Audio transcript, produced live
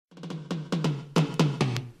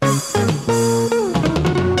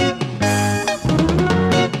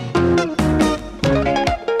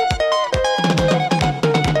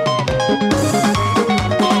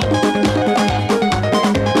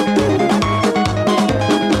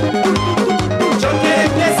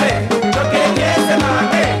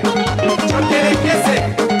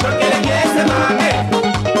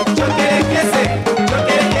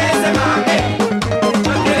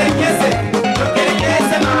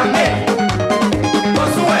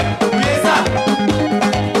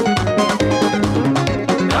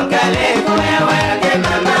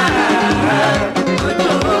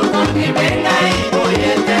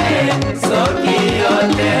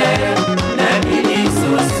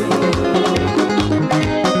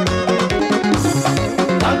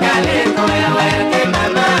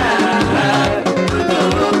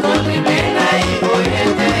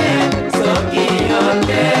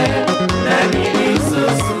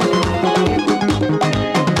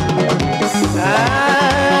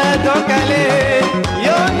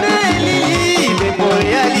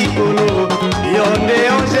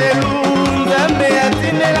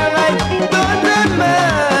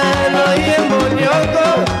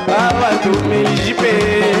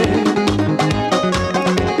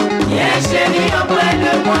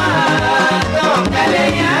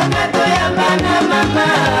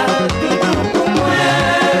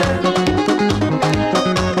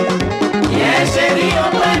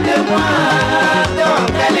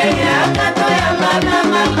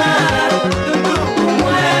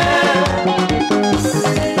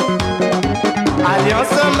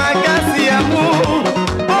Alliance Magassi amour,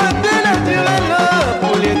 beauté naturelle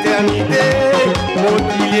pour l'éternité.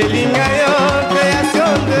 Mobilier Lingayo,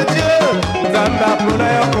 création de Dieu. Zamba Pona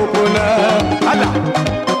Popona. Allah.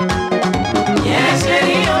 Yeah,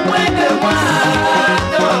 chérie, au moins de moi.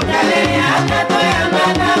 Donkale, Yakato,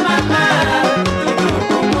 Yamana, Mama. Tout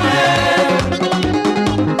pour moi.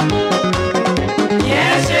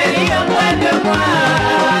 Yeah, chérie, au moins de moi.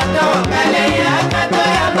 Donkale, Yakato,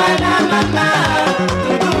 Yamana, Mama.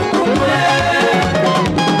 Tout pour moi.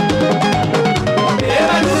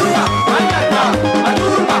 Eva Durma, Manyata,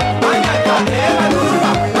 Adurma, Manyata, Eva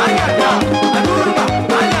Durma, Manyata, Adurma,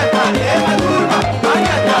 Manyata, Eva Durma,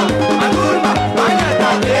 Manyata, Adurma, Manyata,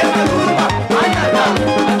 Eva Durma, Manyata,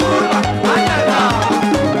 Adurma, Manyata.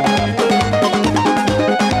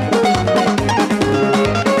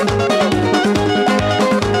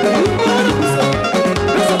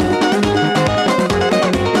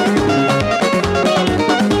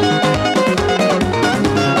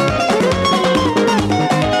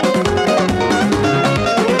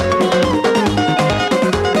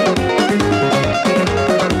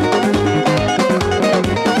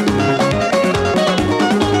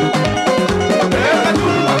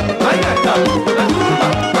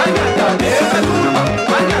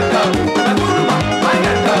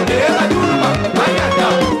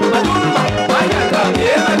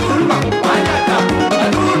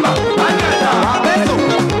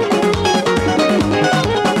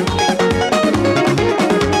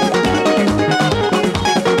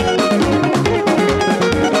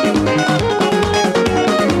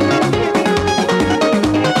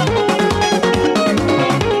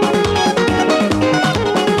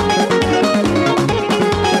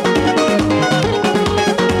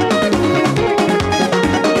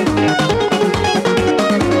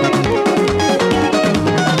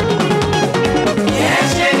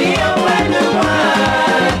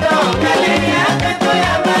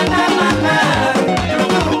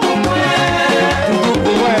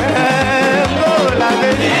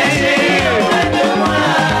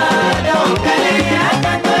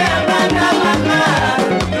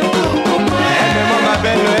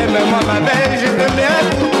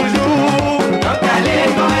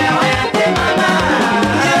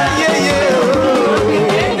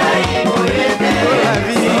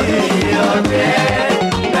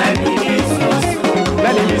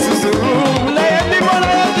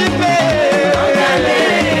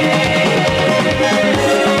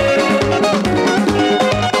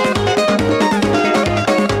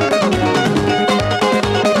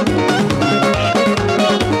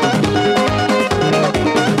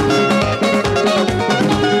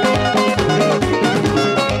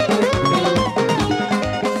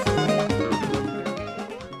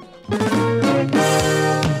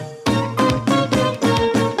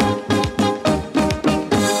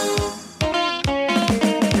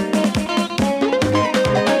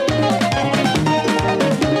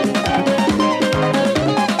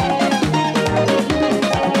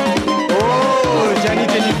 Djany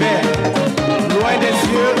Jennifer, loin des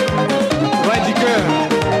yeux, loin du cœur.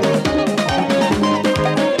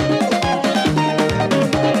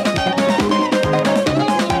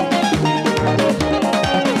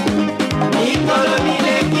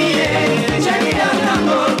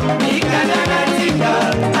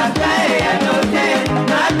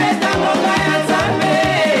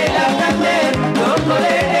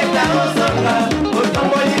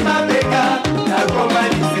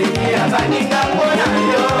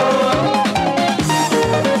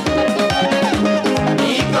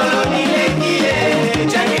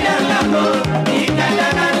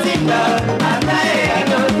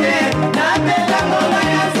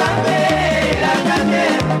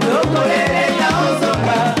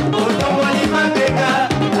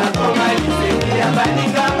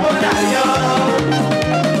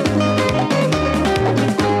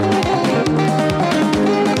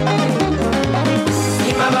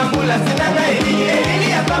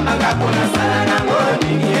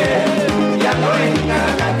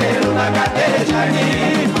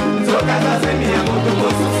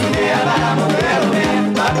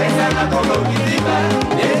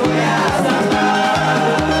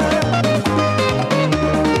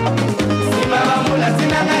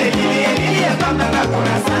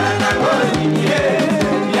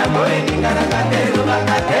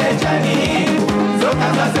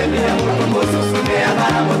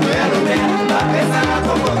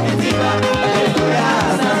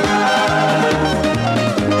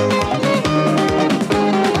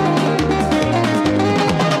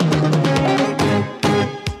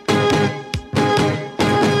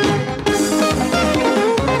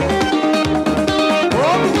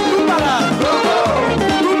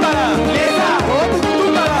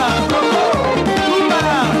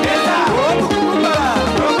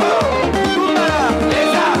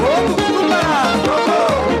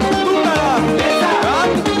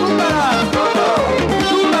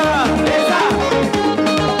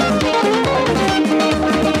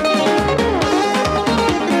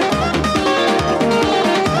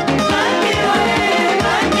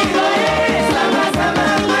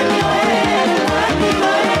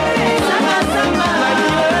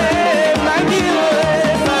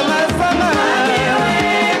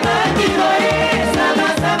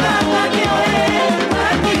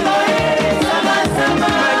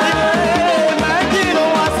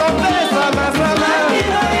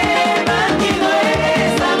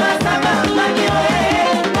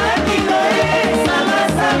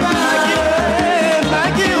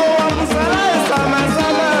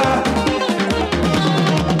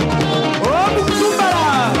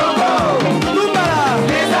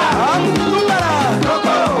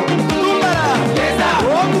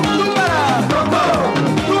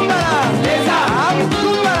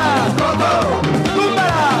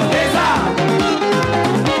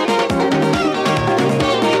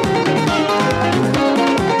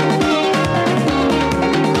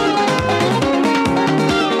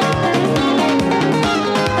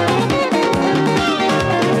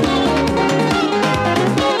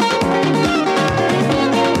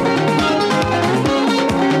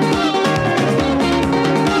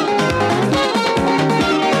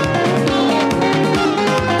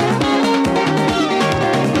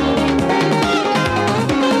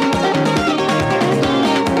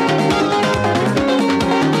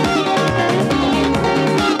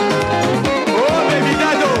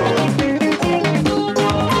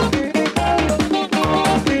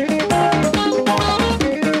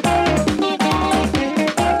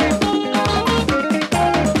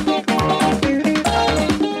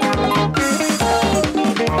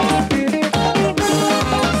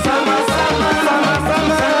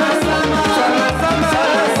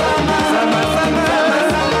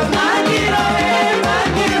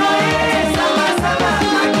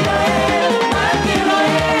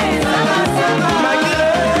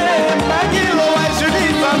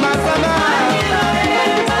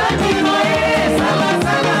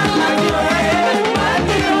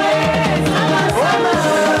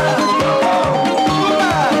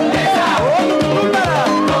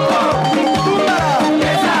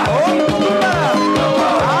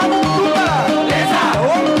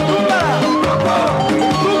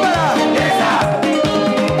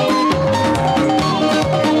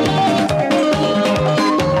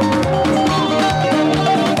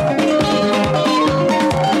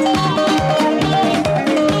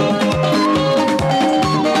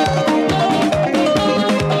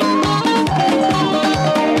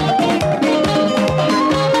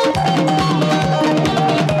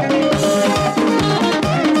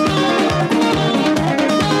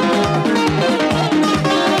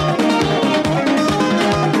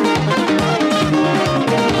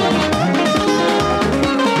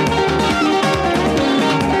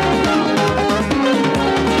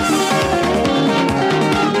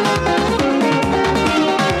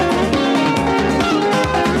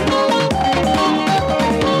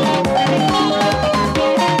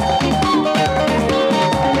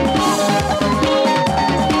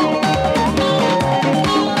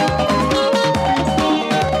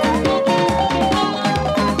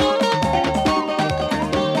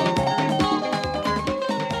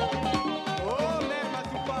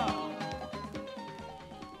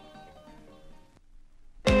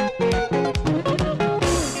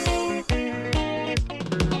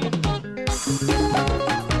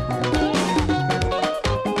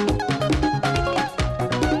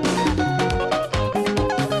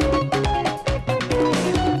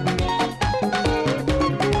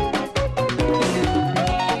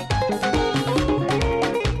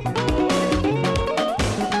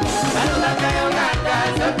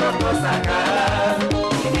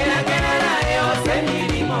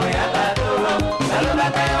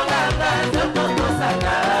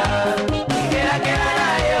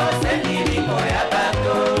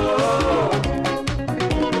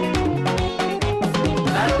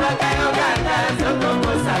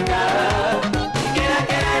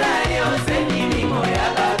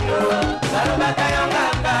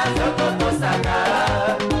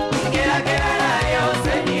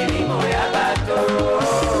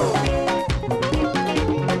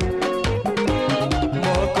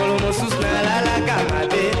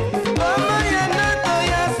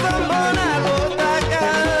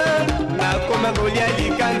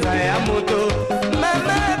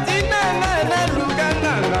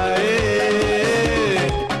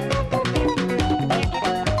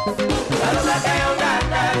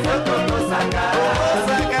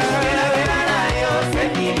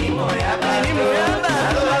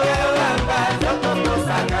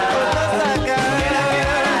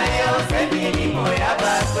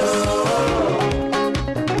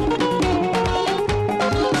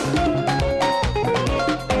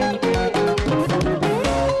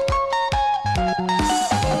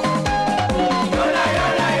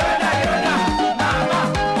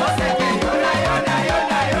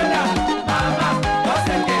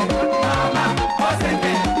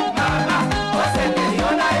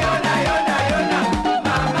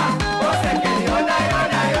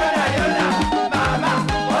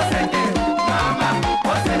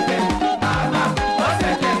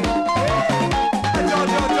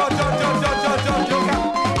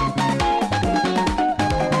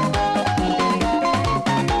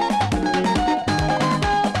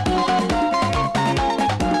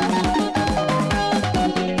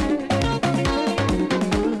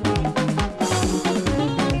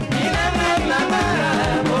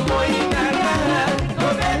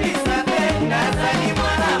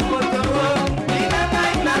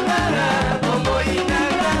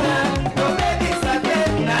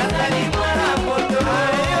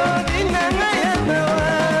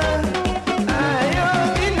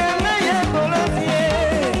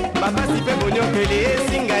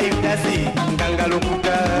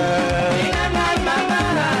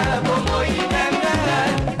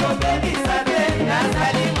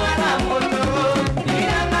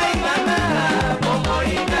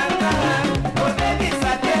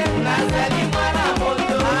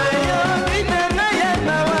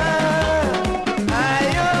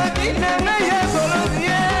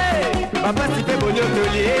 Papa si fait bonheur de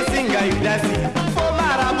lier, singa udasi. Faux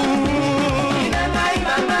Marabout. Inanga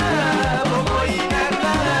imama, bobo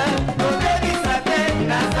inanga. Bobebi sate,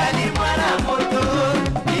 nazali mwana moto.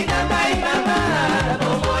 Inanga imama,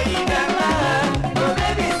 bobo inanga.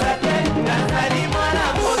 Bobebi sate, nazali mwana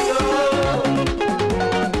moto.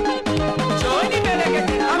 Joni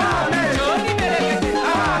belegete, amame. Joni belegete,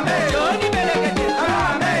 amame. Joni belegete,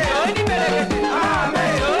 amame. Joni belegete, amame.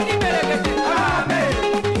 Joni belegete, amame.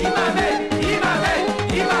 Imame, imame,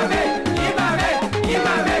 imame, imame,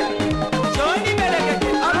 imame. Joni belegete,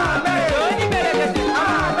 amame. Joni belegete,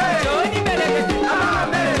 amame. Joni belegete,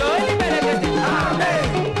 amame. Joni belegete, amame.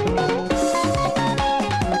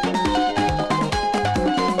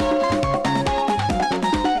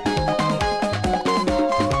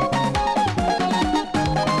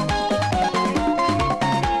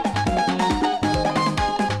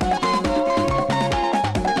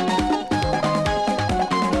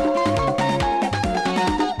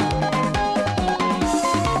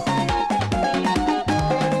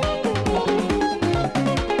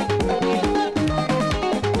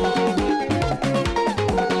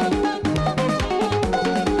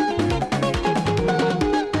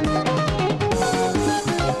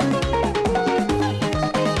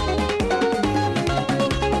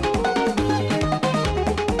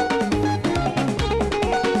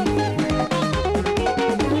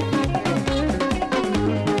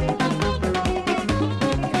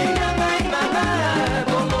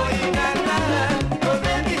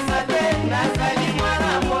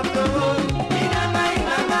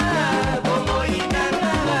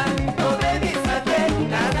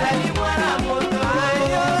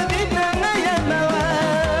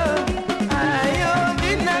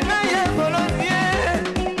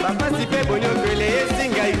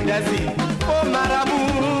 Faux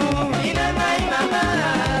Marabout. Inanga imama,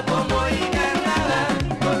 bobo inanga.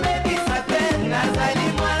 Bobebi sate, nazali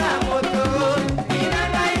mwana moto.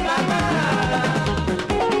 Inanga imama.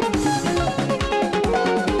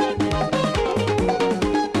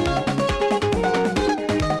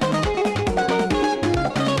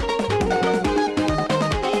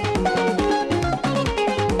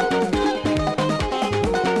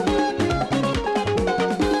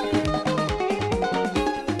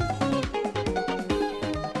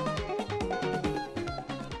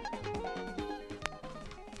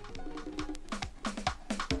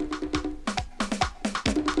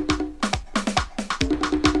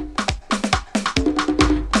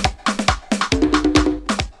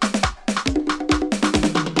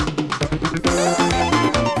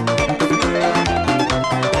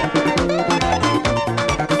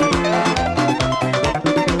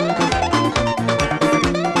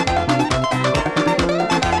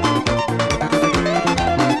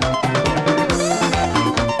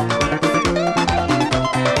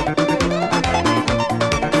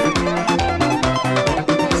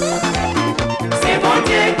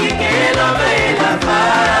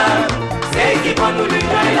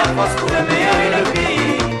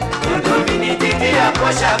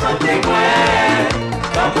 Chaque témoin,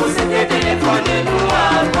 quand vous êtes téléphonez-nous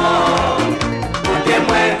avant. Pour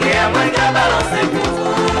témoin, et à moins qu'à balancer pour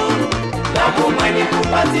vous. L'amour, moi, n'est pour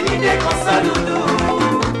pas t'imiter comme ça, doudou.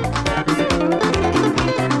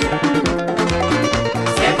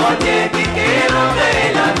 C'est bon Dieu qui crée l'ombre et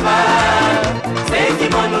la part. C'est qui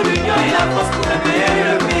m'a nous l'union et la force pour le meilleur et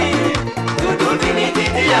le pire. Doudou, dignité,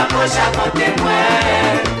 approche à ton témoin.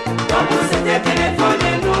 Quand vous êtes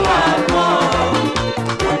téléphonez-nous avant.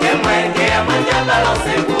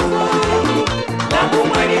 Balancer pour vous. L'amour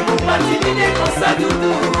moi n'est pour pas t'imiter comme ça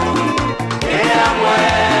doudou. Et à moi,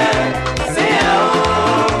 c'est à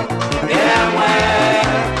haut. Et à moi,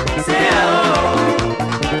 c'est à haut.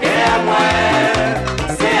 Et à moi,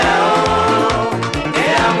 c'est à haut.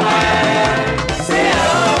 Et à moi, c'est à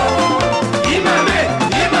haut. Imame,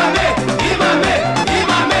 imame, imame,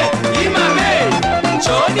 imame, imame.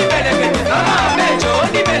 Joni belegete, amame.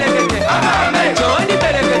 Joni belegete, amame. Joni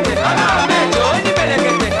belegete, amame.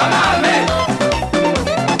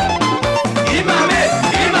 Imame,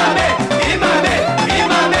 imame,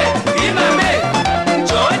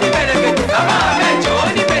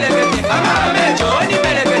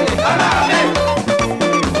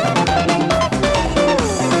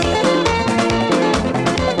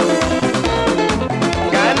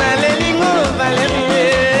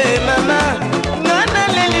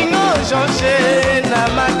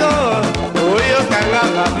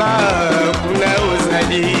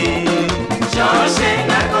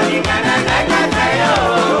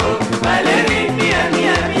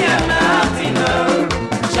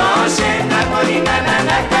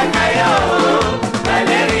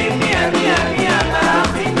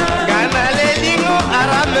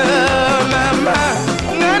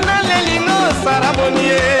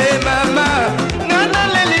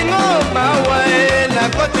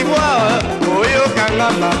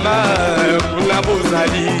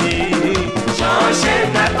 bozali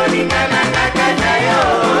Jonchet nakolingana na kaka yo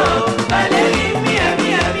Valerie mia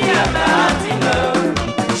mia mia Martino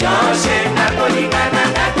Jonchet nakolingana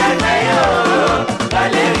na kaka yo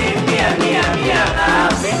Valerie mia mia mia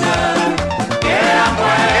Martino Que à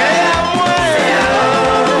moi c'est à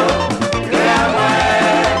eux Que à moi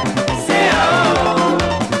c'est à eux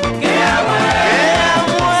Que à moi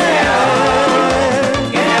c'est à eux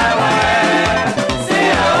Que à moi c'est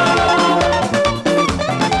à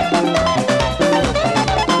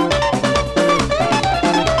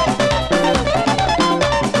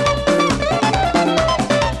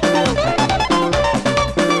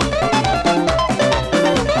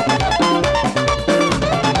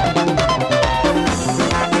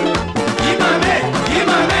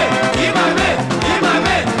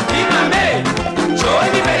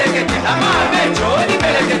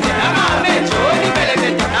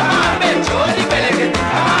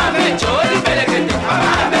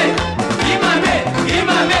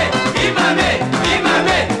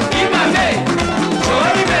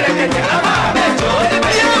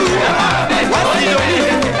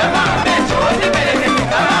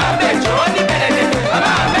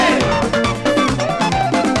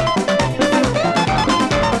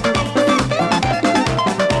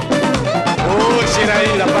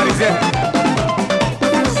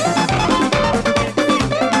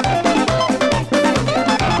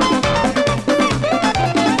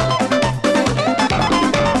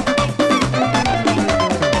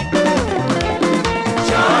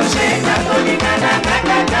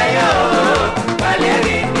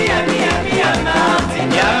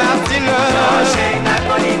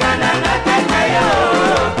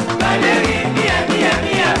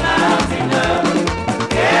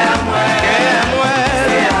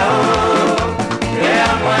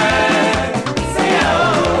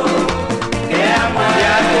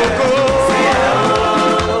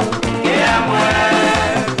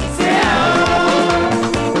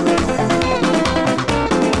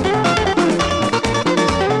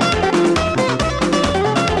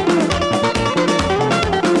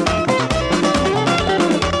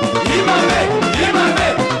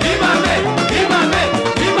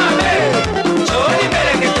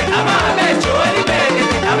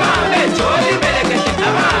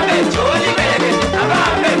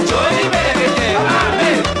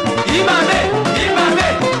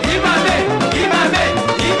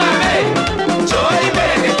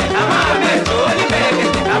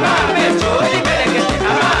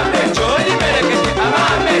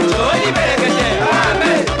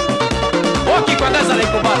Okikwandaza la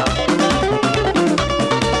ikobala